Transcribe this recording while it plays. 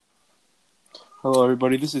Hello,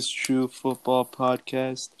 everybody. This is True Football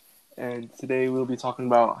Podcast, and today we'll be talking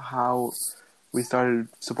about how we started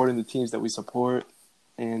supporting the teams that we support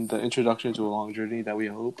and the introduction to a long journey that we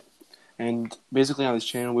hope. And basically, on this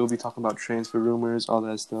channel, we'll be talking about transfer rumors, all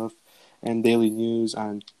that stuff, and daily news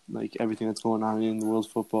on like everything that's going on in the world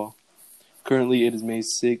of football. Currently, it is May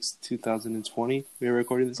 6th, 2020. We are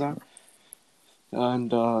recording this on.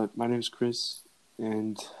 And my name is Chris,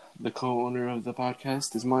 and the co-owner of the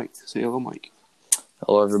podcast is Mike. Say hello, Mike.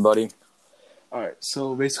 Hello, everybody. All right,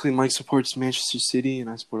 so basically, Mike supports Manchester City, and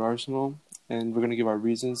I support Arsenal, and we're gonna give our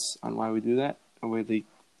reasons on why we do that and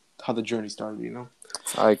how the journey started. All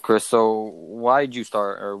right, Chris. So, why did you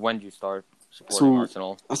start, or when did you start supporting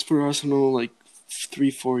Arsenal? I supported Arsenal like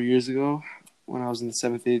 3-4 years ago when I was in the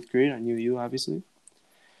 7th, 8th grade. I knew you obviously,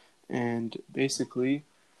 and basically,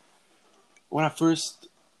 when I first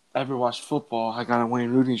ever watched football, I got a Wayne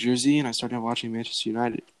Rooney jersey, and I started watching Manchester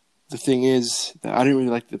United. The thing is that I didn't really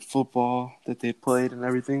like the football that they played and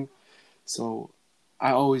everything. So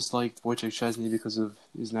I always liked Wojciech Szczesny because of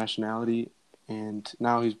his nationality. And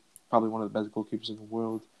now he's probably one of the best goalkeepers in the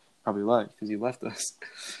world. Probably left because he left us.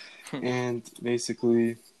 And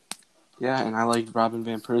basically, yeah, and I liked Robin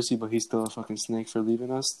Van Persie, but he's still a fucking snake for leaving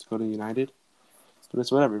us to go to United. But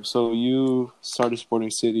it's whatever. So you started supporting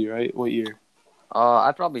City, right? What year?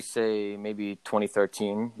 I'd probably say maybe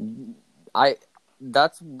 2013.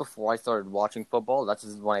 That's before I started watching football. That's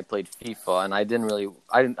just when I played FIFA, and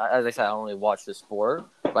as I said, I don't really watch the sport,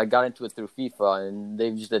 but I got into it through FIFA, and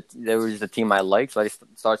they were just a team I liked, so I just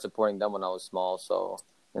started supporting them when I was small. So,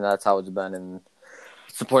 and that's how it's been, and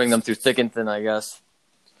supporting them through thick and thin, I guess.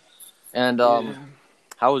 And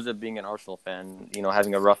how was it being an Arsenal fan?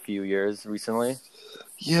 Having a rough few years recently.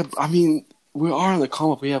 Yeah, I mean, we are on the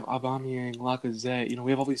come up. We have Aubameyang, Lacazette.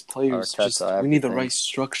 We have all these players. Arteta, We need the right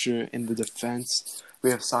structure in the defense. We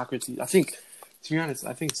have Socrates. To be honest,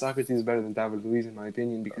 I think Socrates is better than David Luiz in my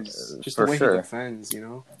opinion because just the way he defends.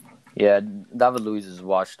 Yeah, David Luiz is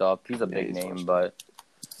washed up. He's a big name, but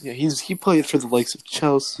yeah, he played for the likes of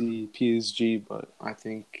Chelsea, PSG, but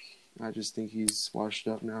I just think he's washed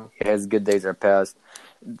up now. His good days are past.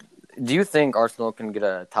 Do you think Arsenal can get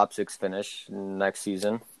a top 6 finish next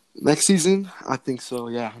season? Next season, I think so.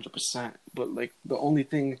 Yeah, 100%. But the only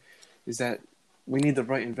thing is that we need the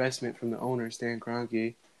right investment from the owner, Stan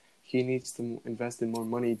Kroenke. He needs to invest in more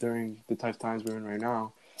money during the tough times we're in right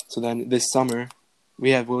now. So then this summer, we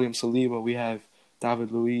have William Saliba, we have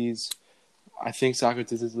David Luiz. I think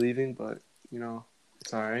Socrates is leaving, but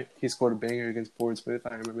it's all right. He scored a banger against Portsmouth.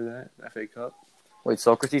 I remember that FA Cup. Wait,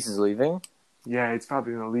 Socrates is leaving? Yeah, it's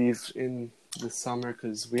probably gonna leave in this summer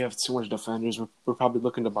because we have too much defenders. We're probably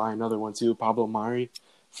looking to buy another one too, Pablo Mari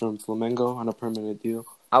from Flamengo on a permanent deal.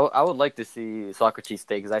 I would like to see Socrates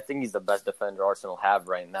stay because I think he's the best defender Arsenal have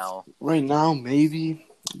right now. Right now, maybe,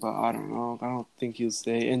 but I don't know. I don't think he'll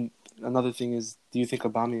stay. And another thing is, do you think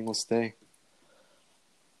Aubameyang will stay?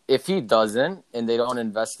 If he doesn't, and they don't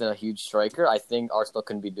invest in a huge striker, I think Arsenal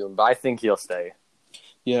can be doomed. But I think he'll stay.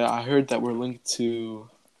 Yeah, I heard that we're linked to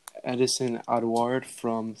Edison Edouard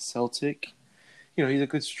from Celtic. He's a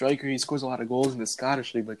good striker. He scores a lot of goals in the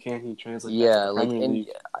Scottish League, but can he translate that to the Premier League?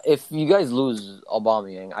 If you guys lose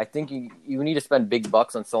Aubameyang, I think you need to spend big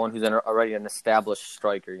bucks on someone who's already an established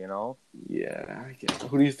striker, Yeah, I guess.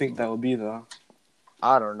 Who do you think that will be, though?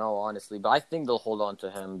 I don't know, honestly, but I think they'll hold on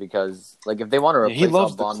to him because, if they want to replace he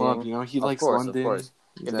loves Aubameyang, the club, he likes London. Of course.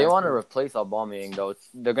 Exactly. If they want to replace Aubameyang, though,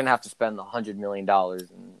 they're going to have to spend $100 million, and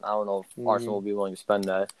I don't know if Arsenal will be willing to spend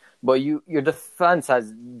that. But your defense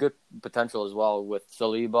has good potential as well with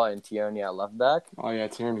Saliba and Tierney at left back. Oh, yeah,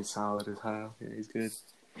 Tierney's solid as hell. Yeah, he's good.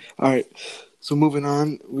 All right, so moving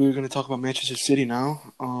on, we're going to talk about Manchester City now.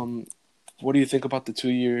 What do you think about the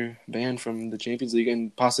 2-year ban from the Champions League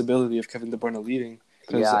and possibility of Kevin De Bruyne leaving?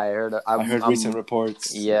 Yeah, I heard recent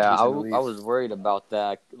reports. Yeah, I was worried about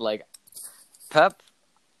that. Pep,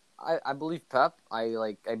 I believe Pep.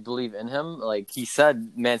 I believe in him. He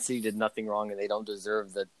said Man City did nothing wrong and they don't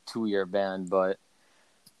deserve the 2-year ban. But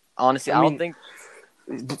honestly, I don't think.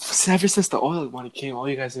 Ever since the oil money came, all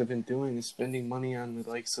you guys have been doing is spending money on the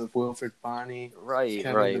likes of Wilfred Bonny, right,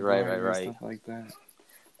 stuff like that.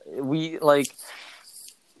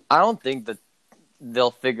 I don't think that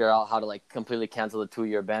they'll figure out how to completely cancel the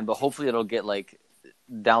 2-year ban, but hopefully it'll get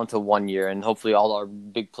down to 1 year, and hopefully all our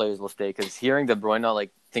big players will stay. Because hearing De Bruyne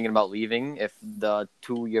thinking about leaving if the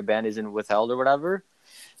 2-year ban isn't withheld or whatever,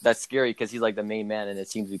 that's scary because he's the main man, and it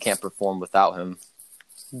seems we can't perform without him.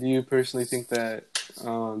 Do you personally think that De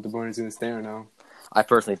Bruyne is going to stay or no? I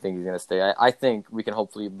personally think he's going to stay. I think we can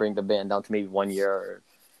hopefully bring the ban down to maybe 1 year or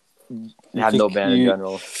have no ban in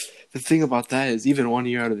general. the thing about that is even 1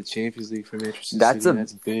 year out of the Champions League for Manchester That's City, a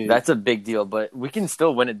that's big. that's a big deal, but we can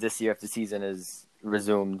still win it this year if the season is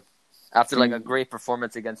resumed. After like a great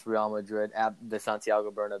performance against Real Madrid at the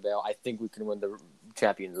Santiago Bernabeu, I think we can win the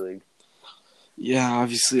Champions League. Yeah,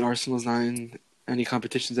 obviously Arsenal's not in any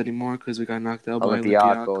competitions anymore because we got knocked out by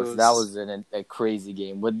Olympiacos. Olympiacos. That was a crazy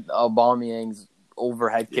game with Aubameyang's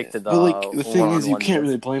overhead kick to the. But like the thing is, you can't miss.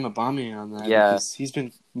 really blame Aubameyang on that. Yeah. Because he's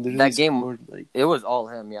been literally That game, scored, like, it was all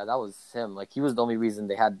him. Yeah, that was him. Like he was the only reason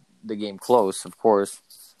they had the game close. Of course.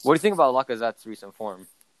 What do you think about Lacazette's recent form?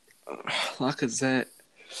 Lacazette.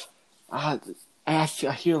 I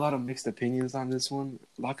hear a lot of mixed opinions on this one.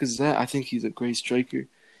 Lacazette, I think he's a great striker.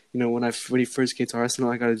 You know, when he first came to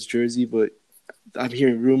Arsenal, I got his jersey, but I'm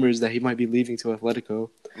hearing rumors that he might be leaving to Atletico.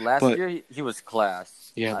 Last year he was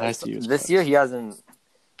class. Yeah, last year. This year he hasn't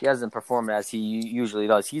performed as he usually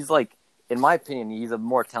does. He's like, in my opinion, he's a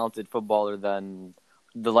more talented footballer than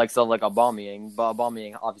the likes of like Aubameyang. But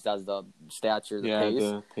Aubameyang obviously has the stature,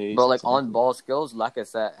 the pace. But like on ball skills,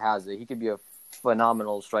 Lacazette has it. He could be a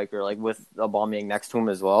phenomenal striker, like with Aubameyang next to him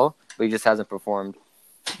as well. But he just hasn't performed.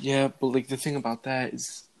 Yeah, but like the thing about that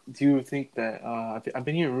is, do you think that I've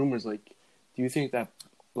been hearing rumors like, do you think that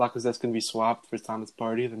Lacazette's going to be swapped for Thomas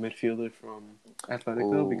Partey, the midfielder from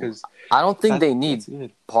Atletico? Because I don't think they need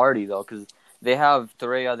Partey though, because they have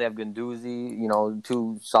Torreira, they have Guendouzi, you know,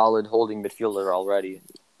 two solid holding midfielder already.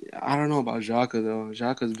 I don't know about Xhaka though.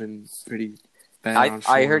 Xhaka's been pretty bad.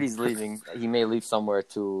 I heard he's leaving. He may leave somewhere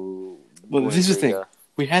to. Well, this is the thing.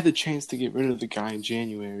 We had the chance to get rid of the guy in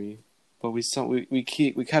January, but we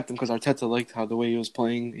kept him because Arteta liked the way he was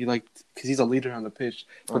playing. He liked because he's a leader on the pitch.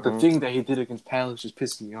 But the thing that he did against Palace just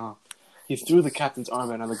pissed me off. He threw the captain's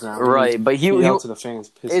armband on the ground. Right, but he yelled to the fans,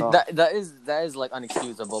 pissed off. That is like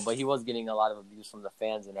unexcusable. But he was getting a lot of abuse from the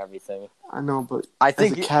fans and everything. I know, but I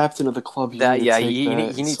think as a captain of the club, he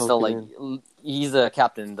needs to like. He's a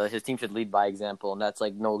captain. His team should lead by example, and that's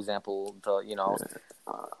like no example to Yeah.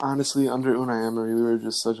 Honestly, under Unai Emery, we were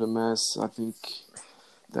just such a mess. I think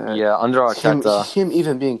that under Arteta, him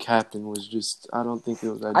even being captain was just. I don't think it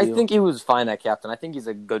was ideal. I think he was fine at captain. I think he's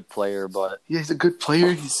a good player, but yeah, he's a good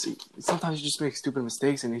player. Sometimes he just makes stupid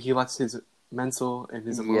mistakes, and he lets his mental and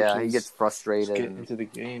his emotions. Yeah, he gets frustrated. Get into the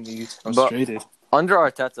game. He gets frustrated. But under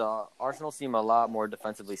Arteta, Arsenal seem a lot more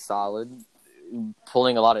defensively solid,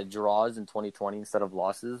 pulling a lot of draws in 2020 instead of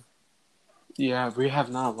losses. Yeah, we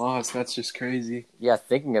have not lost. That's just crazy. Yeah,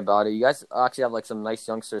 thinking about it, you guys actually have like some nice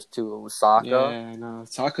youngsters too. Saka. Yeah, I know.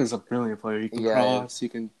 Saka's a brilliant player. He can cross. He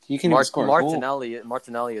can even score Martinelli as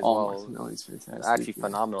well. Martinelli's fantastic. Actually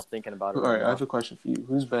phenomenal. Thinking about it. All right, I have a question for you.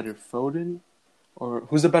 Who's better, Foden, or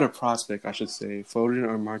who's the better prospect? I should say, Foden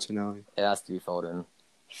or Martinelli. It has to be Foden.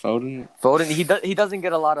 Foden. He doesn't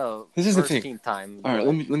get a lot of team time. All right,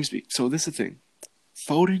 let me speak. So this is the thing.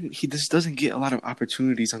 Foden, he just doesn't get a lot of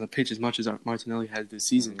opportunities on the pitch as much as Martinelli has this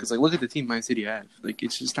season. Because, look at the team Man City have.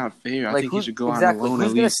 It's just not fair. I think he should go on alone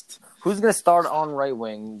at least. Who's going to start on right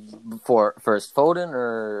wing first, Foden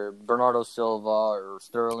or Bernardo Silva or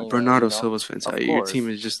Sterling? Bernardo Silva's fantastic. Your team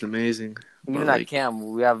is just amazing. Even at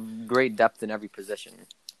Cam, we have great depth in every position.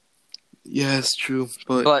 Yeah, it's true.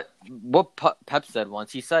 But what Pep said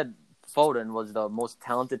once, he said Foden was the most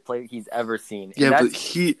talented player he's ever seen. Yeah,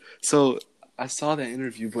 but I saw that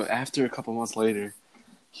interview, but after a couple months later,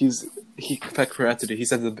 Pep corrected it. He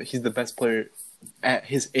said he's the best player at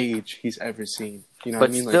his age he's ever seen. You know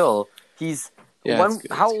what I mean? Still, he's.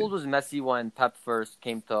 How old was Messi when Pep first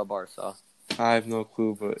came to Barca? I have no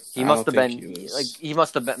clue, but he must have been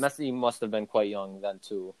Messi must have been quite young then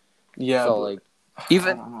too. Yeah. So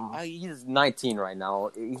he's 19 right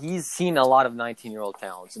now. He's seen a lot of 19-year-old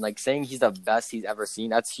talents, and saying he's the best he's ever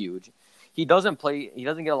seen, that's huge. He doesn't play. He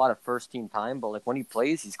doesn't get a lot of first team time, but when he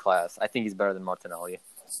plays, he's class. I think he's better than Martinelli.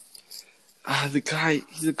 The guy,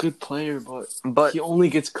 he's a good player, but he only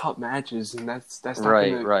gets cup matches, and that's not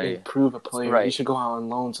going to improve a player. Right. He should go out on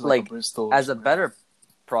loan to a Bristol. As a better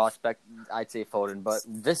prospect, I'd say Foden. But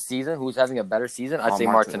this season, who's having a better season? I'd say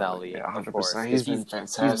Martinelli. Yeah, 100%. He's been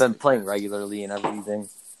fantastic. He's been playing regularly and everything.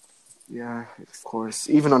 Yeah, of course.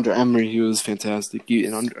 Even under Emery, he was fantastic.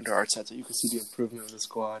 And under Arteta, you can see the improvement of the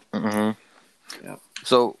squad. Mm-hmm. Yeah.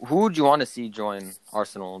 So, who would you want to see join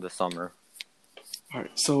Arsenal this summer? All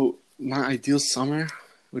right. So, my ideal summer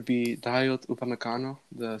would be Dayot Upamecano,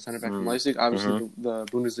 the center back from Leipzig. Obviously, the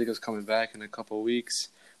Bundesliga is coming back in a couple of weeks.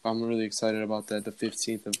 I'm really excited about that. The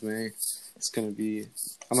 15th of May. It's going to be...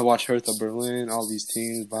 I'm going to watch Hertha Berlin, all these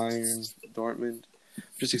teams, Bayern, Dortmund.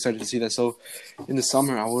 Just excited to see that. So, in the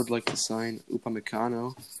summer, I would like to sign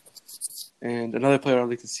Upamecano. And another player I'd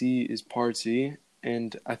like to see is Partey.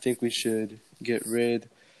 And I think we should get rid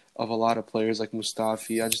of a lot of players like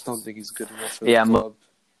Mustafi. I just don't think he's good enough for Yeah, the club.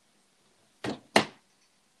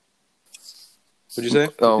 What'd you say?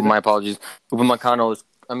 Oh, my apologies. Upamecano is.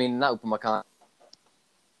 I mean, not Upamecano.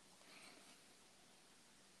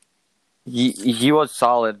 He was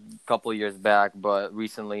solid a couple of years back, but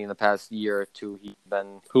recently in the past year or two, he's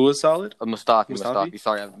been Who was solid? Mustafi.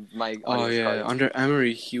 Sorry, my Oh audio is yeah, cutting. under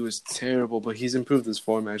Emery he was terrible, but he's improved his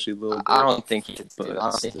form actually a little bit. I don't think he should. But I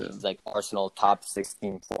don't think still. he's like Arsenal top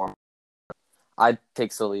 16 form. I'd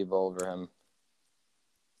take Saliba over him.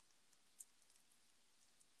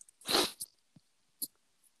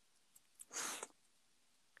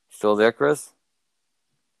 Still there, Chris?